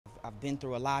I've been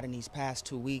through a lot in these past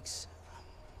 2 weeks.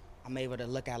 I'm able to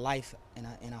look at life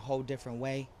in a whole different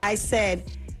way. I said,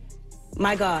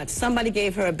 my God, somebody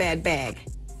gave her a bad bag.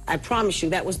 I promise you,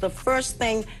 that was the first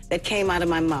thing that came out of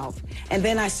my mouth. And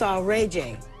then I saw Ray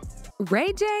J.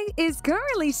 Ray J is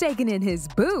currently shaking in his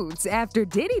boots after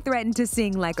Diddy threatened to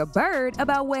sing like a bird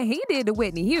about what he did to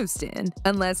Whitney Houston.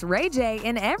 Unless Ray J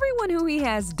and everyone who he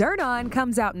has dirt on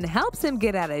comes out and helps him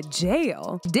get out of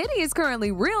jail. Diddy is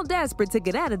currently real desperate to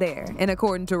get out of there, and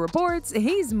according to reports,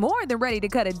 he's more than ready to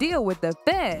cut a deal with the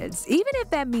feds, even if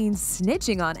that means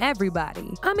snitching on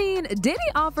everybody. I mean, Diddy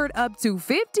offered up to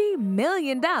 $50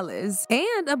 million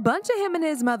and a bunch of him and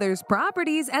his mother's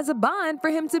properties as a bond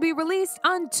for him to be released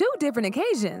on 2 different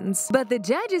occasions. But the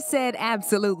judges said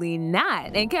absolutely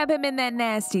not and kept him in that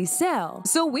nasty cell.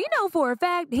 So we know for a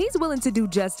fact he's willing to do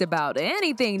just about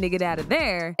anything to get out of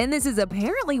there. And this is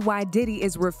apparently why Diddy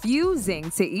is refusing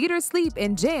to eat or sleep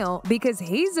in jail, because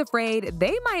he's afraid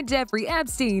they might Jeffrey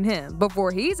Epstein him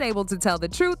before he's able to tell the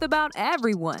truth about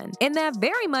everyone. And that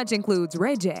very much includes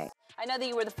Ray J. I know that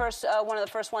you were the first, one of the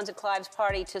first ones at Clive's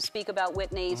party to speak about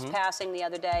Whitney's passing the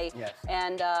other day. Yes.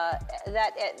 And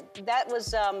that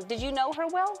was, did you know her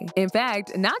well? In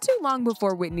fact, not too long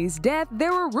before Whitney's death,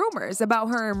 there were rumors about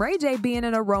her and Ray J being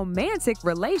in a romantic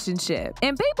relationship.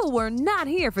 And people were not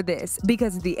here for this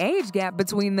because the age gap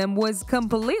between them was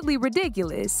completely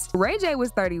ridiculous. Ray J was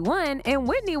 31 and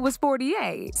Whitney was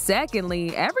 48.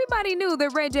 Secondly, everybody knew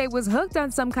that Ray J was hooked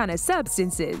on some kind of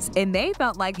substances, and they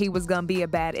felt like he was gonna be a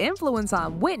bad influence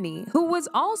on Whitney, who was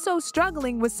also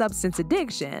struggling with substance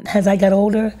addiction. As I got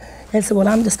older and said, well,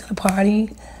 I'm just gonna party,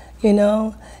 you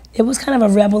know, it was kind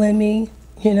of a rebel in me,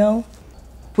 you know.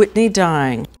 Whitney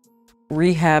dying,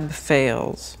 rehab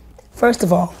fails. First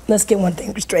of all, let's get one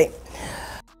thing straight.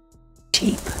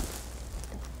 Cheap.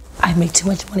 I make too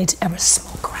much money to ever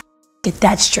smoke crack. Get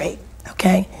that straight,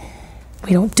 okay?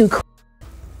 We don't do crack.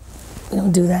 We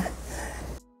don't do that.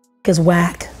 It's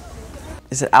whack.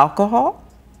 Is it alcohol?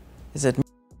 Is it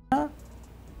marijuana?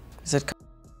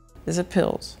 Is it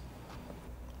pills?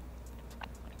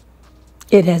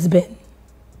 It has been.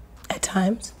 At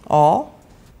times. All?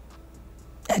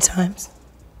 At times.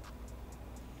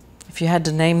 If you had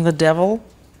to name the devil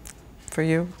for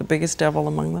you, the biggest devil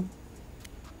among them?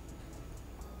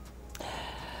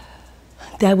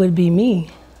 That would be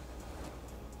me.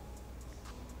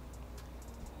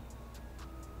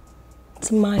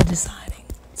 It's my deciding.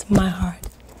 It's my heart.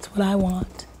 It's what I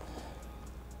want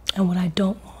and what I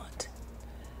don't want.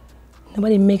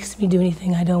 Nobody makes me do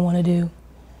anything I don't want to do.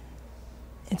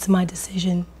 It's my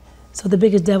decision. So the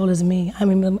biggest devil is me.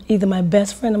 I'm either my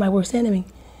best friend or my worst enemy.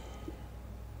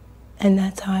 And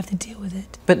that's how I have to deal with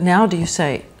it. But now do you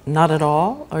say, not at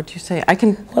all? Or do you say, I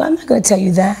can... Well, I'm not going to tell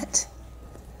you that.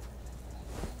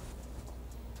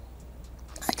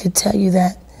 I could tell you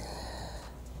that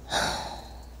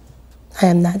I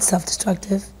am not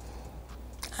self-destructive.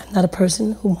 I'm not a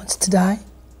person who wants to die.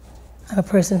 I'm a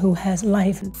person who has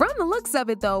life. From the looks of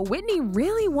it though, Whitney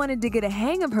really wanted to get a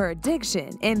hang of her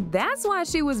addiction, and that's why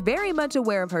she was very much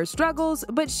aware of her struggles,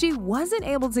 but she wasn't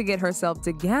able to get herself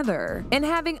together. And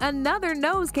having another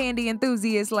nose candy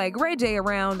enthusiast like Ray J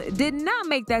around did not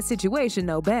make that situation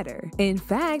no better. In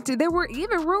fact, there were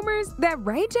even rumors that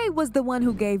Ray J was the one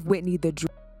who gave Whitney the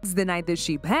drugs the night that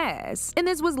she passed. And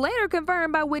this was later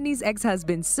confirmed by Whitney's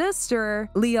ex-husband's sister,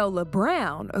 Leola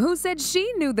Brown, who said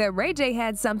she knew that Ray J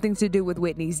had something to do with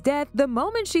Whitney's death the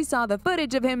moment she saw the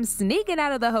footage of him sneaking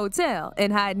out of the hotel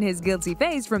and hiding his guilty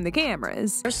face from the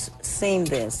cameras. First seen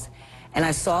this, and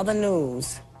I saw the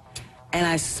news, and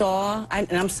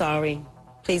and I'm sorry,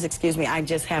 please excuse me, I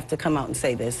just have to come out and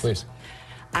say this. Please.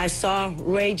 I saw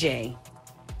Ray J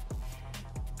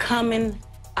coming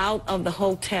out of the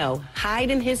hotel,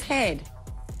 hiding his head,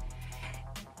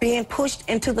 being pushed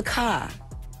into the car.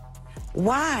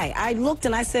 Why? I looked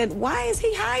and I said, why is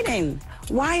he hiding?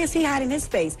 Why is he hiding his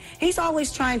face? He's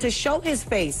always trying to show his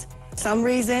face. Some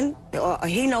reason,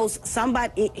 he knows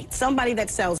somebody that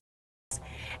sells,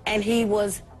 and he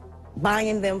was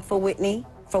buying them for Whitney,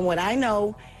 from what I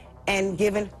know, and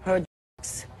giving her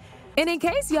drugs. And in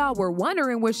case y'all were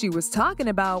wondering what she was talking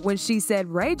about when she said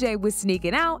Ray J was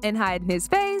sneaking out and hiding his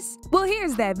face, well,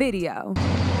 here's that video.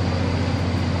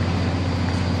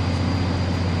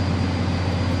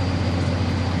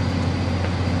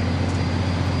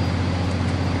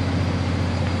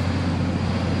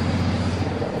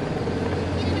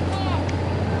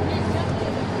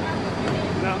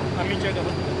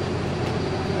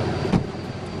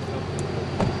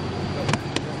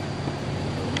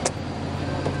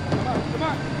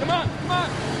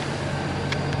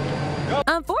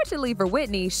 Unfortunately for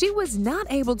Whitney, she was not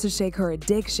able to shake her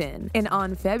addiction, and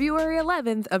on February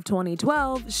 11th of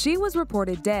 2012, she was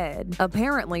reported dead.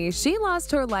 Apparently, she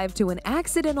lost her life to an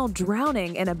accidental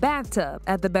drowning in a bathtub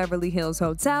at the Beverly Hills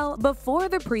Hotel before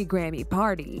the pre-Grammy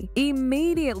party.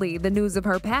 Immediately, the news of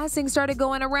her passing started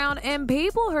going around and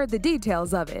people heard the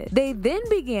details of it. They then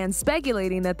began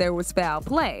speculating that there was foul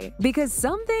play because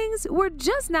some things were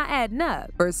just not adding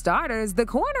up. For starters, the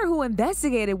coroner who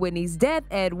investigated Whitney's death,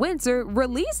 Ed Winter,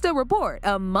 released a report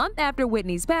a month after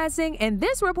Whitney's passing, and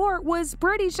this report was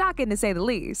pretty shocking to say the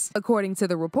least. According to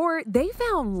the report, they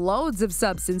found loads of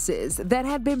substances that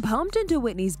had been pumped into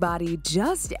Whitney's body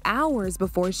just hours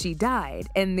before she died,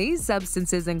 and these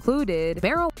substances included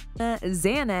marijuana,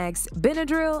 Xanax,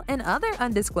 Benadryl, and other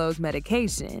undisclosed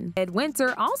medication. Ed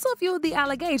Winter also fueled the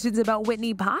allegations about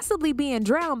Whitney possibly being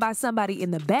drowned by somebody in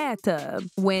the bathtub,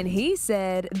 when he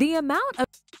said the amount of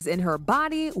in her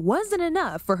body wasn't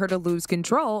enough for her to lose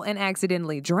control and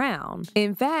accidentally drown.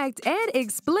 In fact, Ed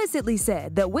explicitly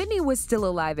said that Whitney was still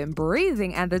alive and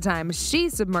breathing at the time she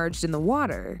submerged in the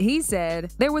water. He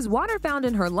said, "There was water found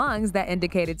in her lungs that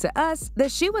indicated to us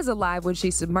that she was alive when she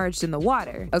submerged in the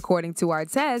water. According to our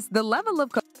test, the level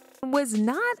of cocaine was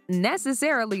not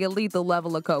necessarily a lethal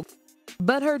level of cocaine,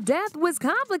 but her death was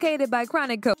complicated by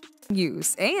chronic cocaine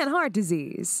use and heart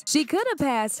disease. She could have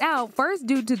passed out first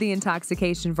due to the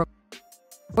intoxication from,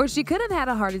 or she could have had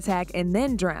a heart attack and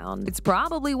then drowned. It's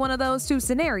probably one of those two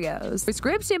scenarios."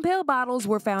 Prescription pill bottles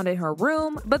were found in her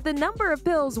room, but the number of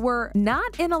pills were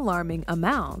not in alarming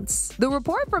amounts. The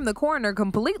report from the coroner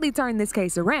completely turned this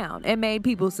case around and made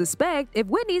people suspect if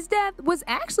Whitney's death was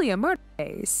actually a murder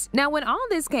case. Now, when all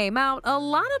this came out, a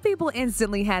lot of people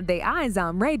instantly had their eyes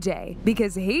on Ray J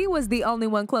because he was the only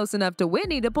one close enough to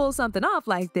Whitney to pull something off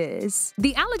like this.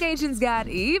 The allegations got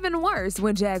even worse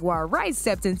when Jaguar Wright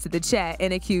stepped into the chat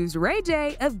and accused Ray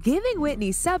J of giving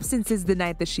Whitney substances the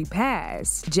night that she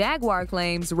passed. Jaguar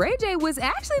claims Ray J was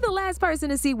actually the last person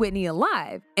to see Whitney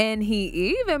alive, and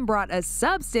he even brought a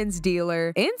substance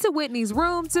dealer into Whitney's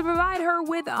room to provide her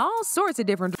with all sorts of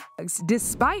different drugs,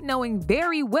 despite knowing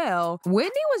very well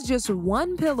Whitney was just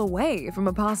one pill away from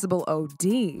a possible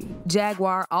OD.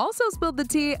 Jaguar also spilled the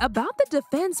tea about the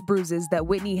defense bruises that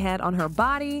Whitney had on her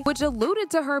body, which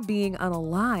alluded to her being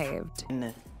unalived.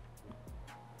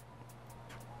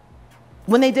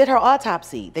 When they did her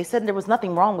autopsy, they said there was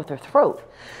nothing wrong with her throat.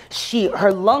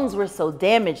 Her lungs were so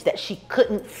damaged that she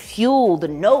couldn't fuel the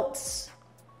notes.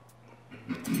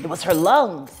 It was her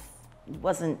lungs. It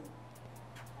wasn't,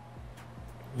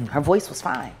 her voice was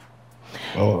fine.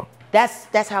 Oh.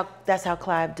 That's how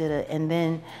Clive did it. And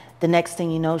then the next thing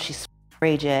you know, she's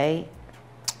Ray J.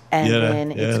 And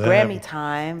then it's Grammy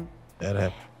time. That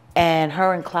happened. And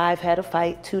her and Clive had a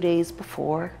fight 2 days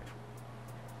before.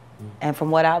 And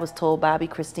from what I was told, Bobby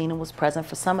Christina was present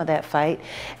for some of that fight.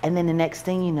 And then the next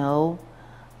thing you know,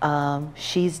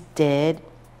 she's dead.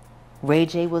 Ray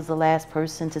J was the last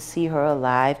person to see her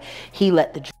alive. He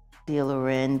let the drug dealer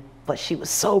in, but she was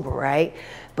sober, right?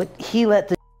 But he let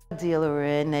the dealer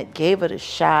in that gave her the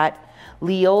shot.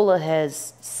 Leola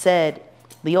has said,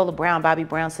 Leola Brown, Bobby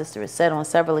Brown's sister, has said on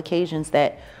several occasions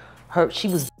that she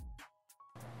was,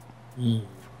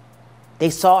 they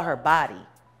saw her body.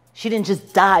 She didn't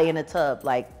just die in a tub,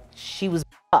 like she was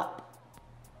up.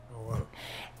 Oh, wow.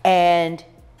 And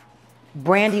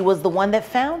Brandy was the one that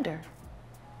found her.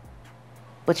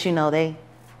 But you know, they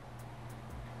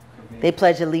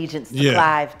pledge allegiance to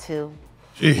Clive too.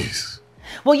 Jeez.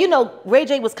 Well, you know, Ray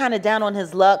J was kind of down on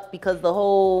his luck because the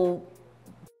whole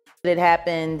that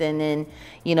happened, and then,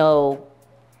 you know,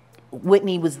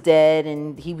 Whitney was dead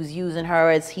and he was using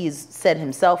her, as he's said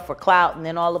himself, for clout, and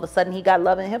then all of a sudden he got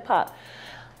Love and Hip Hop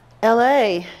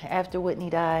LA after Whitney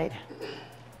died.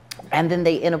 And then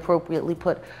they inappropriately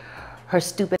put her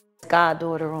stupid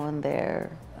goddaughter on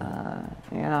there.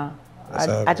 Yeah.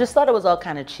 I just thought it was all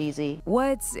kind of cheesy.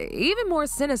 What's even more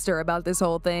sinister about this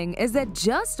whole thing is that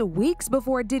just weeks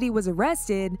before Diddy was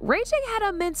arrested, Ray J had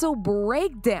a mental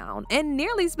breakdown and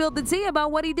nearly spilled the tea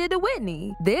about what he did to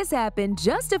Whitney. This happened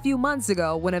just a few months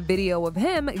ago when a video of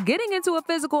him getting into a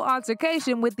physical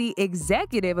altercation with the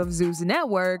executive of Zeus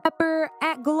Network rapper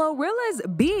at Glorilla's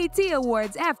BET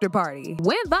Awards after party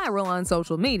went viral on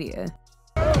social media.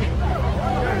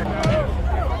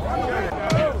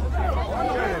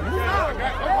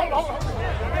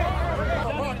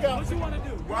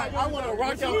 I want to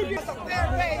rock out. It's a fair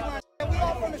pay, man. We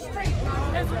all from the street.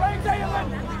 It's Ray J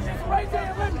and Whitney. It's Ray J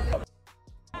and Whitney.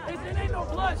 It ain't no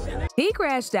blood shit. He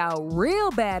crashed out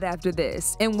real bad after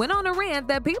this and went on a rant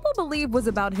that people believe was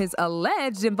about his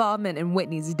alleged involvement in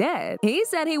Whitney's death. He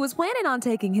said he was planning on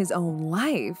taking his own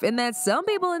life and that some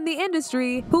people in the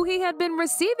industry who he had been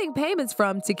receiving payments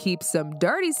from to keep some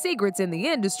dirty secrets in the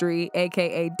industry,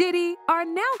 aka Diddy, are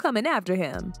now coming after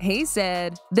him. He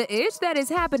said, "The ish that is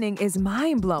happening is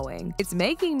mind-blowing. It's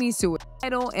making me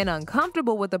suicidal and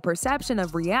uncomfortable with the perception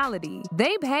of reality.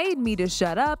 They paid me to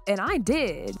shut up and I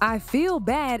did. I feel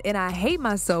bad and I hate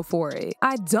myself for it.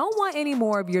 I don't want any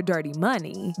more of your dirty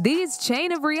money." These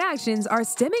chain of reactions are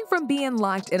stemming from being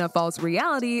locked in a false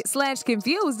reality /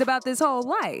 confused about this whole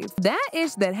life. That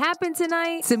ish that happened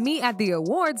tonight to me at the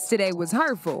awards today was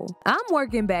hurtful. I'm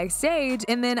working backstage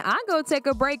and then I go take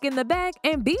a break in the back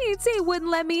and BET wouldn't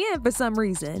let me in for some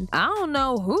reason. I don't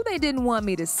know who they didn't want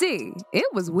me to see. It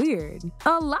was weird.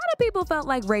 A lot of people felt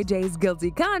like Ray J's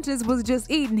guilty conscience was just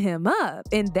eating him up,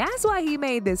 and that's why he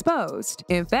made this post.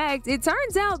 In fact, it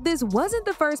turns out this wasn't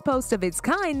the first post of its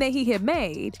kind that he had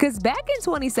made, because back in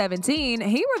 2017,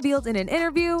 he revealed in an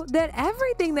interview that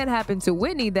everything that happened to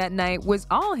Whitney that night was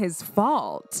all his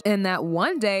fault, and that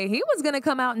one day he was gonna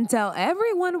come out and tell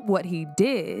everyone what he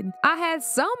did. I had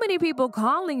so many people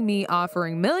calling me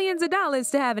offering millions of dollars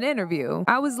to have an interview.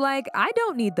 I was like, I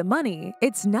don't need the money.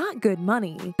 It's not good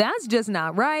money. That's just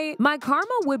not right. My karma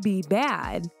would be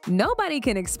bad. Nobody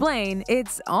can explain.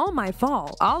 It's all my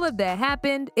fault. All of that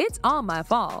happened. It's all my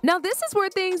fault. Now this is where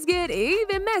things get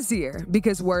even messier,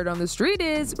 because word on the street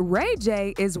is Ray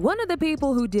J is one of the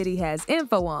people who Diddy has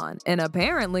info on, and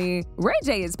apparently Ray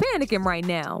J is panicking right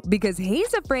now because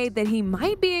he's afraid that he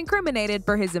might be incriminated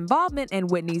for his involvement in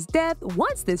Whitney's death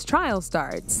once this trial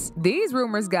starts. These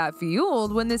rumors got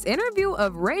fueled when this interview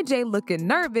of Ray J looking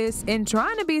nervous and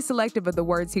trying to be selective of the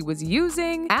words he was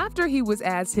using after he was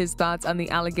asked his thoughts on the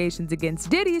allegations against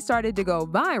Diddy started to go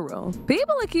viral.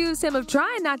 People accused him of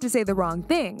trying not to say the wrong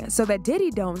thing so that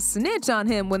Diddy don't snitch on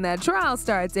him when that trial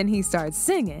starts and he starts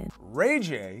singing. Ray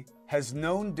J has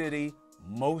known Diddy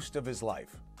most of his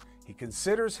life. He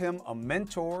considers him a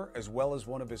mentor as well as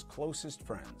one of his closest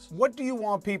friends. What do you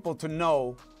want people to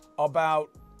know about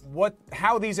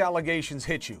how these allegations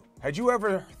hit you? Had you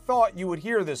ever thought you would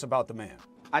hear this about the man?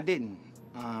 I didn't,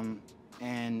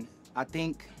 and I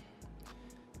think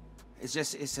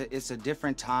it's a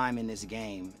different time in this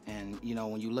game. And you know,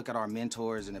 when you look at our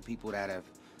mentors and the people that have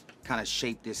kind of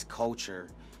shaped this culture,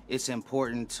 it's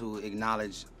important to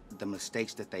acknowledge the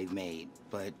mistakes that they've made,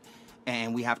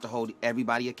 and we have to hold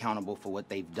everybody accountable for what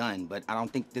they've done. But I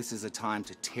don't think this is a time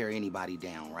to tear anybody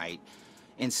down, right?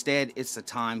 Instead, it's a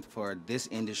time for this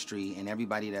industry and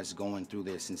everybody that's going through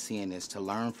this and seeing this to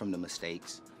learn from the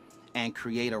mistakes and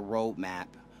create a roadmap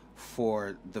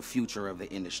for the future of the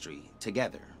industry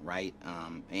together, right?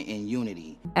 In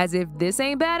unity. As if this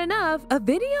ain't bad enough, a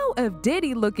video of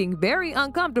Diddy looking very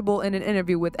uncomfortable in an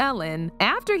interview with Ellen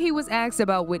after he was asked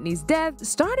about Whitney's death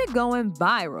started going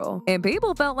viral, and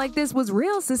people felt like this was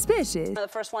real suspicious. One of the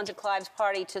first ones at Clive's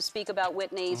party to speak about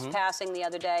Whitney's passing the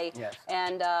other day. Yes.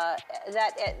 And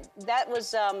that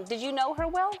was, did you know her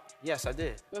well? Yes, I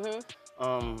did.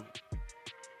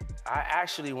 I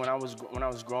actually, when I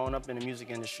was growing up in the music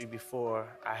industry before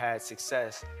I had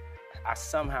success, I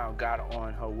somehow got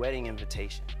on her wedding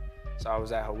invitation. So I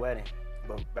was at her wedding,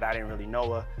 but I didn't really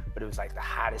know her, but it was like the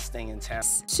hottest thing in town.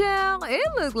 Child, it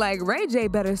looked like Ray J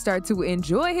better start to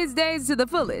enjoy his days to the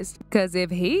fullest, cause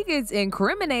if he gets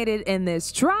incriminated in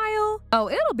this trial, oh,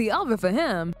 it'll be over for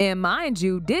him. And mind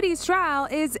you, Diddy's trial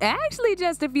is actually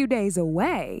just a few days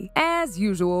away. As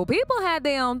usual, people had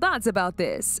their own thoughts about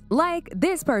this, like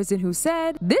this person who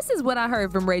said, "This is what I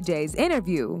heard from Ray J's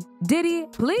interview. Diddy,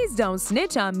 please don't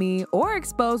snitch on me or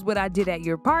expose what I did at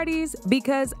your parties,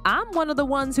 because I'm one of the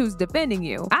ones who's defending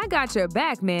you. I got your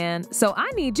back, man, so I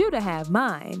need you to have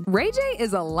mine." Ray J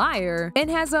is a liar and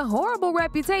has a horrible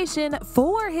reputation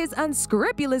for his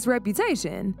unscrupulous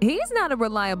reputation. He's not a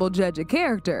reliable judge of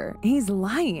character. He's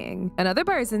lying. Another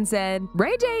person said,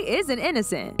 Ray J isn't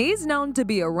innocent. He's known to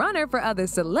be a runner for other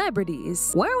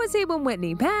celebrities. Where was he when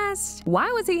Whitney passed?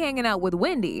 Why was he hanging out with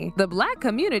Wendy? The black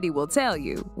community will tell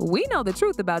you. We know the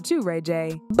truth about you, Ray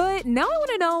J. But now I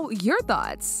want to know your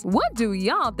thoughts. What do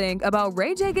y'all think about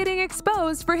Ray J getting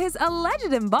exposed for his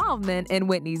alleged involvement in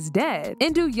Whitney's death?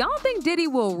 And do y'all think Diddy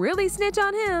will really snitch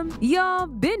on him? Y'all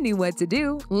been knew what to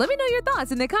do. Let me know your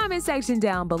thoughts in the comment section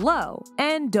down below.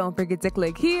 And don't forget to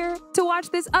click here to watch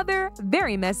this other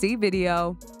very messy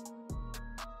video.